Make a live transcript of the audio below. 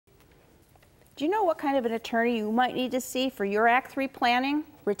Do you know what kind of an attorney you might need to see for your Act 3 planning,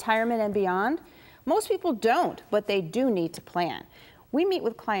 retirement, and beyond? Most people don't, but they do need to plan. We meet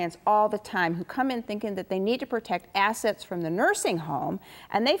with clients all the time who come in thinking that they need to protect assets from the nursing home,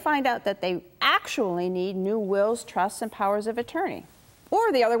 and they find out that they actually need new wills, trusts, and powers of attorney,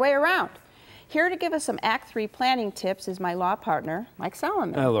 or the other way around. Here to give us some Act 3 planning tips is my law partner, Mike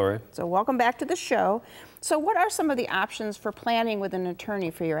Solomon. Hi, Lori. So welcome back to the show. So what are some of the options for planning with an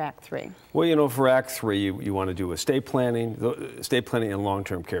attorney for your Act 3? Well, you know, for Act 3, you want to do estate planning and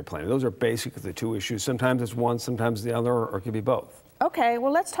long-term care planning. Those are basically the two issues. Sometimes it's one, sometimes the other, or it could be both. Okay,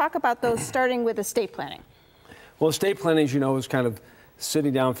 well, let's talk about those, starting with estate planning. Well, estate planning, as you know, is kind of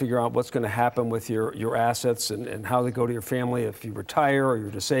sitting down and figuring out what's going to happen with your assets and how they go to your family if you retire or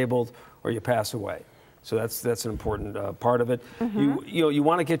you're disabled or you pass away. So that's an important part of it. You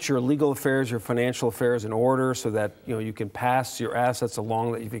want to get your legal affairs, your financial affairs in order so that you can pass your assets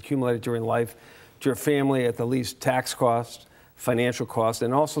along that you've accumulated during life to your family at the least tax cost, financial cost,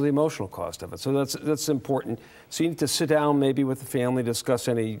 and also the emotional cost of it. So that's important. So you need to sit down maybe with the family, discuss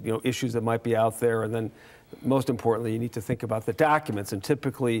any issues that might be out there, and then most importantly, you need to think about the documents. And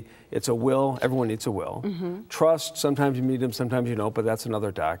typically, it's a will. Everyone needs a will. Trust. Sometimes you need them, sometimes you don't, but that's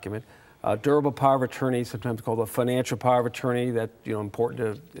another document. Durable power of attorney, sometimes called a financial power of attorney, that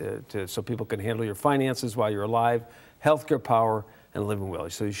important so people can handle your finances while you're alive. Healthcare power and living will.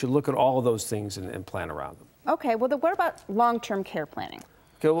 So you should look at all of those things and plan around them. Okay, well, what about long-term care planning?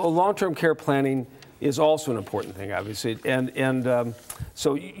 Okay, well, long-term care planning is also an important thing, obviously, and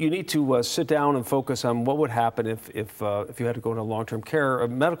so you need to sit down and focus on what would happen if you had to go into long-term care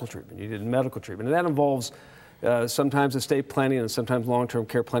medical treatment. You did medical treatment, and that involves sometimes estate planning and sometimes long-term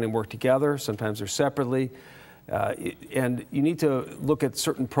care planning work together. Sometimes they're separately, and you need to look at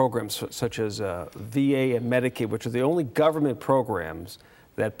certain programs such as VA and Medicaid, which are the only government programs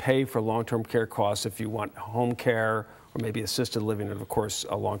that pay for long-term care costs if you want home care or maybe assisted living, and of course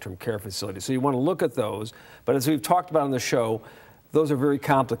a long-term care facility. So you want to look at those, but as we've talked about on the show, those are very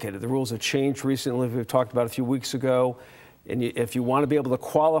complicated. The rules have changed recently. We've talked about a few weeks ago, and if you want to be able to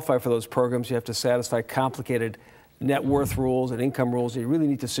qualify for those programs, you have to satisfy complicated net worth rules and income rules. You really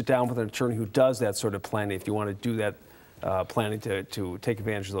need to sit down with an attorney who does that sort of planning if you want to do that planning to take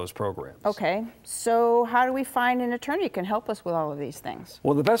advantage of those programs. Okay, so how do we find an attorney who can help us with all of these things?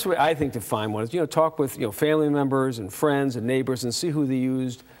 Well, the best way I think to find one is talk with family members and friends and neighbors and see who they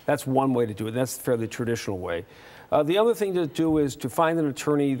used. That's one way to do it. That's a fairly traditional way. The other thing to do is to find an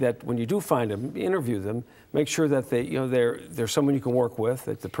attorney that, when you do find them, interview them, make sure that they're someone you can work with,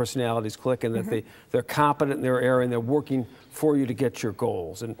 that the personalities click, and that they're competent in their area and they're working for you to get your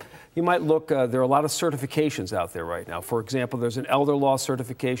goals. And you might look, there are a lot of certifications out there right now. For example, there's an elder law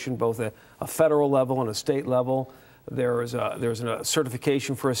certification, both a federal level and a state level. There's a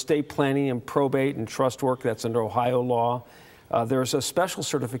certification for estate planning and probate and trust work. That's under Ohio law. There's a special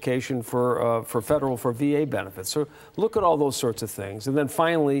certification for VA benefits. So look at all those sorts of things. And then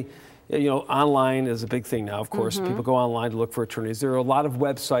finally, online is a big thing now. Of course, people go online to look for attorneys. There are a lot of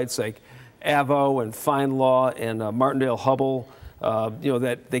websites like Avo and FindLaw and Martindale-Hubbell,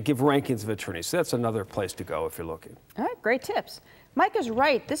 that they give rankings of attorneys. So that's another place to go if you're looking. All right, great tips. Mike is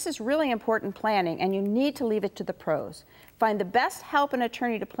right. This is really important planning, and you need to leave it to the pros. Find the best help an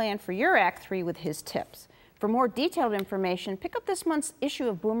attorney to plan for your Act 3 with his tips. For more detailed information, pick up this month's issue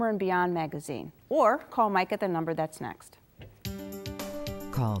of Boomer and Beyond magazine, or call Mike at the number that's next.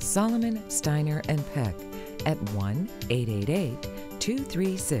 Call Solomon, Steiner and Peck at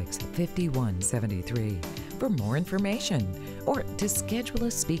 1-888-236-5173 for more information or to schedule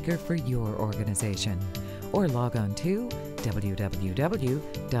a speaker for your organization. Or log on to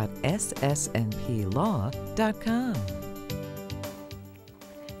www.ssnplaw.com.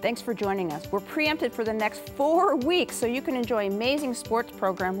 Thanks for joining us. We're preempted for the next 4 weeks so you can enjoy amazing sports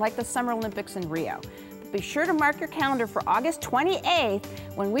programs like the Summer Olympics in Rio. But be sure to mark your calendar for August 28th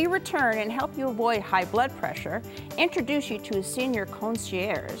when we return and help you avoid high blood pressure, introduce you to a senior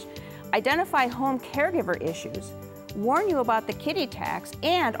concierge, identify home caregiver issues, warn you about the kiddie tax,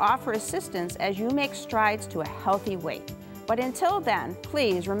 and offer assistance as you make strides to a healthy weight. But until then,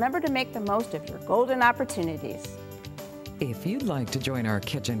 please remember to make the most of your golden opportunities. If you'd like to join our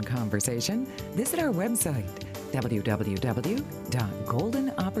kitchen conversation, visit our website,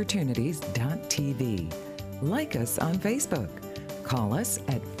 www.goldenopportunities.tv. Like us on Facebook. Call us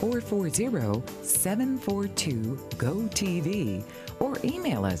at 440-742-GO-TV or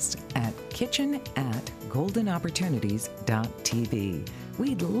email us at kitchen@goldenopportunities.tv.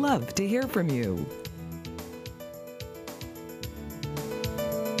 We'd love to hear from you.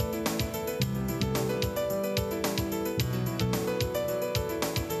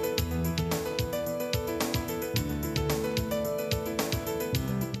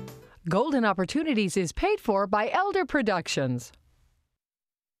 Golden Opportunities is paid for by Elder Productions.